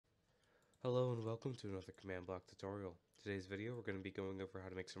Hello and welcome to another command block tutorial. Today's video we're going to be going over how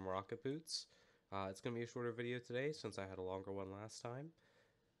to make some rocket boots. It's going to be a shorter video today since I had a longer one last time.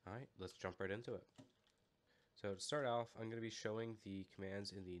 Alright, let's jump right into it. So to start off, I'm going to be showing the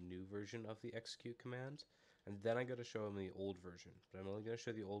commands in the new version of the execute command, and then I'm going to show them the old version. But I'm only going to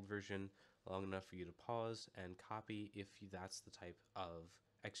show the old version long enough for you to pause and copy if that's the type of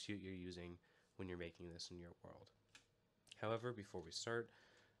execute you're using when you're making this in your world. However, before we start,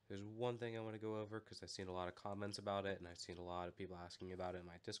 there's one thing I want to go over because I've seen a lot of comments about it and I've seen a lot of people asking about it in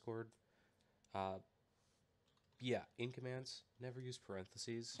my Discord. In commands, never use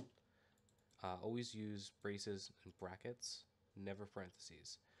parentheses. Always use braces and brackets, never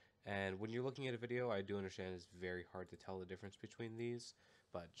parentheses. And when you're looking at a video, I do understand it's very hard to tell the difference between these,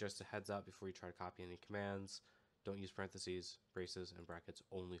 but just a heads up before you try to copy any commands, don't use parentheses, braces, and brackets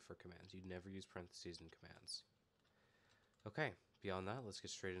only for commands. You never use parentheses in commands. Okay, beyond that, let's get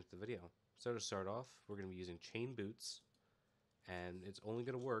straight into the video. So to start off, we're going to be using chain boots, and it's only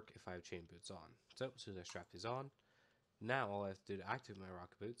going to work if I have chain boots on. So as soon as I strap these on, now all I have to do to activate my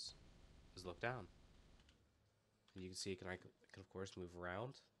rocket boots is look down. And you can see I can of course move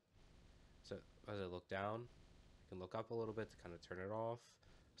around. So as I look down, I can look up a little bit to kind of turn it off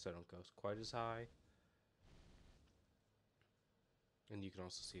so I don't go quite as high. And you can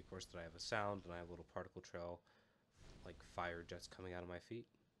also see, of course, that I have a sound and I have a little particle trail like fire jets coming out of my feet.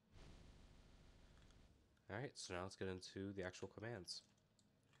 Alright, so now let's get into the actual commands.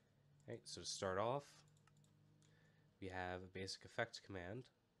 Alright, so to start off, we have a basic effect command.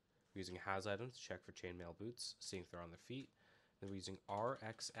 We're using has item to check for chainmail boots, seeing if they're on their feet. Then we're using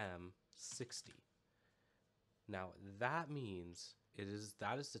RXM 60. Now that means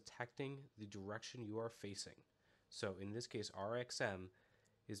that is detecting the direction you are facing. So in this case, RXM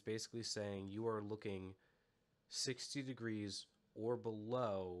is basically saying you are looking 60 degrees or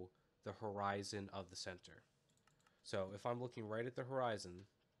below the horizon of the center. So if I'm looking right at the horizon,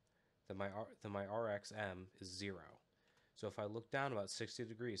 then my RXM is 0. So if I look down about 60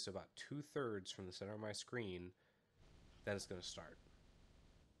 degrees, so about 2/3 from the center of my screen, then it's going to start.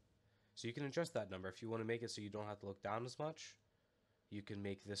 So you can adjust that number. If you want to make it so you don't have to look down as much, you can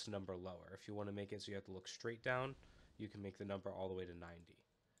make this number lower. If you want to make it so you have to look straight down, you can make the number all the way to 90.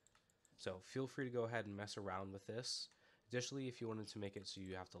 So feel free to go ahead and mess around with this. Additionally, if you wanted to make it so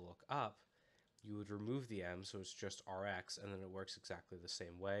you have to look up, you would remove the M, so it's just RX, and then it works exactly the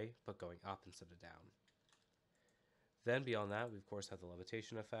same way, but going up instead of down. Then beyond that, we of course have the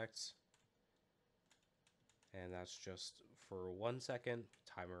levitation effects, and that's just for 1 second,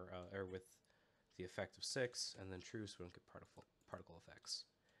 timer, or with the effect of 6, and then true, so we don't get particle effects.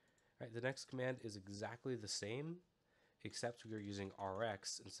 All right, the next command is exactly the same, except we are using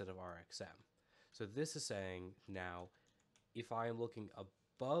RX instead of RXM. So this is saying now, if I am looking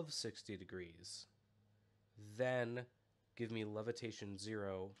above 60 degrees, then give me levitation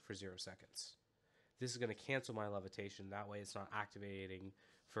 0 for 0 seconds. This is going to cancel my levitation. That way it's not activating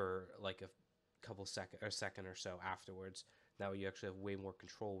for like a couple second or so afterwards. That way you actually have way more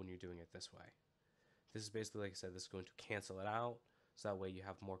control when you're doing it this way. This is basically, like I said, this is going to cancel it out. So that way you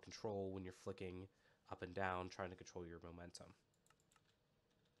have more control when you're flicking up and down, trying to control your momentum.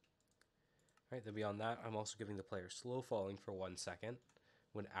 Alright, then beyond that, I'm also giving the player slow falling for 1 second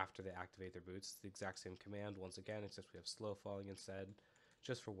when after they activate their boots. It's the exact same command once again, except we have slow falling instead,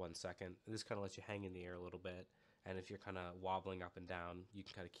 just for 1 second. And this kind of lets you hang in the air a little bit, and if you're kind of wobbling up and down, you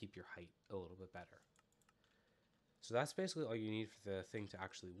can kind of keep your height a little bit better. So that's basically all you need for the thing to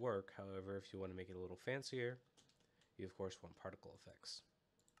actually work. However, if you want to make it a little fancier, you of course want particle effects.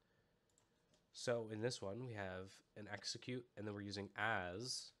 So in this one, we have an execute, and then we're using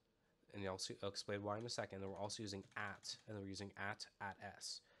as, and I'll explain why in a second. Then we're also using at, and then we're using at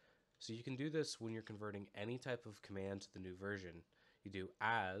s. So you can do this when you're converting any type of command to the new version. You do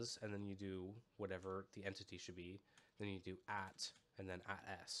as, and then you do whatever the entity should be. Then you do at, and then at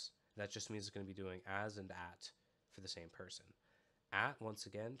s. That just means it's going to be doing as and at for the same person. At, once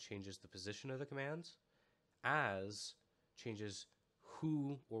again, changes the position of the command. As changes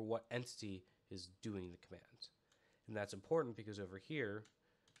who or what entity is doing the command. And that's important because over here,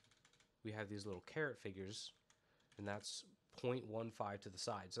 we have these little caret figures, and that's 0.15 to the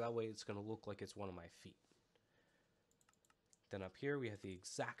side. So that way it's going to look like it's one of my feet. Then up here, we have the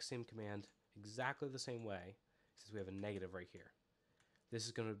exact same command, exactly the same way, since we have a negative right here. This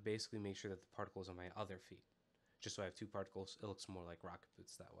is going to basically make sure that the particle is on my other feet. Just so I have two particles, it looks more like rocket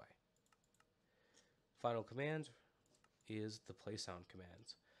boots that way. Final command is the play sound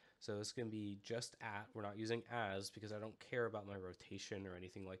command. So it's going to be just at. We're not using as because I don't care about my rotation or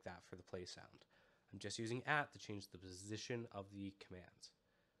anything like that for the play sound. I'm just using at to change the position of the command.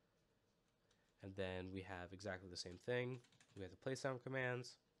 And then we have exactly the same thing. We have the play sound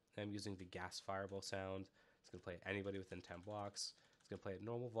commands. I'm using the gas fireball sound. It's going to play at anybody within 10 blocks. It's going to play at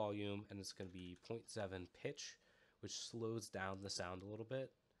normal volume, and it's going to be 0.7 pitch, which slows down the sound a little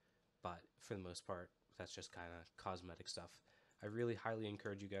bit. But for the most part, that's just kind of cosmetic stuff. I really highly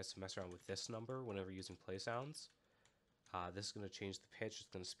encourage you guys to mess around with this number whenever using play sounds. This is going to change the pitch. It's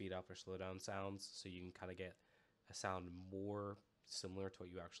going to speed up or slow down sounds, so you can kind of get a sound more similar to what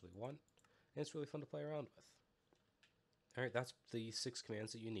you actually want. And it's really fun to play around with. Alright, that's the 6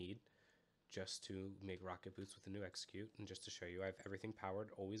 commands that you need just to make rocket boots with the new execute. And just to show you, I have everything powered,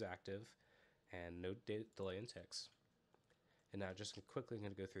 always active, and no delay in ticks. And now just quickly I'm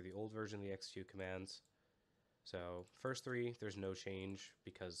going to go through the old version of the execute commands. So first 3, there's no change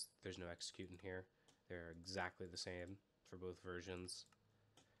because there's no execute in here. They're exactly the same for both versions.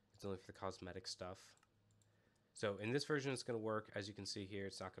 It's only for the cosmetic stuff. So in this version it's going to work. As you can see here,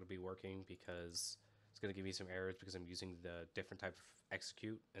 it's not going to be working because it's going to give me some errors because I'm using the different type of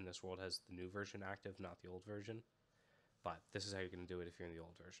execute, and this world has the new version active, not the old version. But this is how you're going to do it if you're in the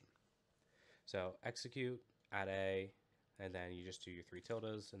old version. So execute, add A, and then you just do your 3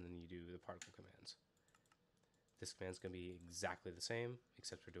 tildes, and then you do the particle commands. This command is going to be exactly the same,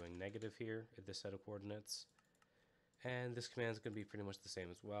 except we're doing negative here at this set of coordinates. And this command is going to be pretty much the same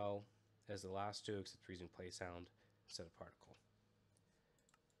as well as the last 2, except we're using play sound instead of particle.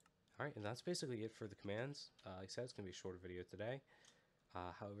 Alright, and that's basically it for the commands. Like I said, it's going to be a shorter video today.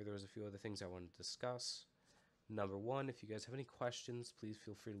 However, there was a few other things I wanted to discuss. Number 1, if you guys have any questions, please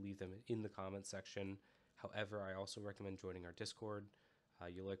feel free to leave them in the comment section. However, I also recommend joining our Discord.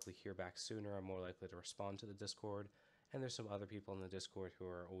 You'll likely hear back sooner. I'm more likely to respond to the Discord. And there's some other people in the Discord who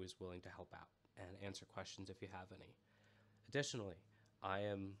are always willing to help out and answer questions if you have any. Additionally, I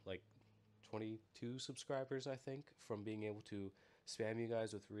am like 22 subscribers, I think, from being able to spam you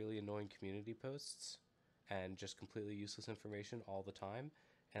guys with really annoying community posts and just completely useless information all the time.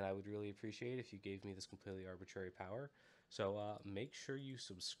 And I would really appreciate if you gave me this completely arbitrary power. So make sure you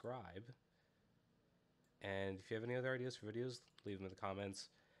subscribe. And if you have any other ideas for videos, leave them in the comments.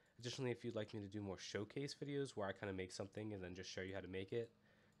 Additionally, if you'd like me to do more showcase videos where I kind of make something and then just show you how to make it,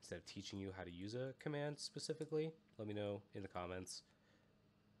 instead of teaching you how to use a command specifically, let me know in the comments.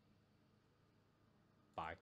 Bye.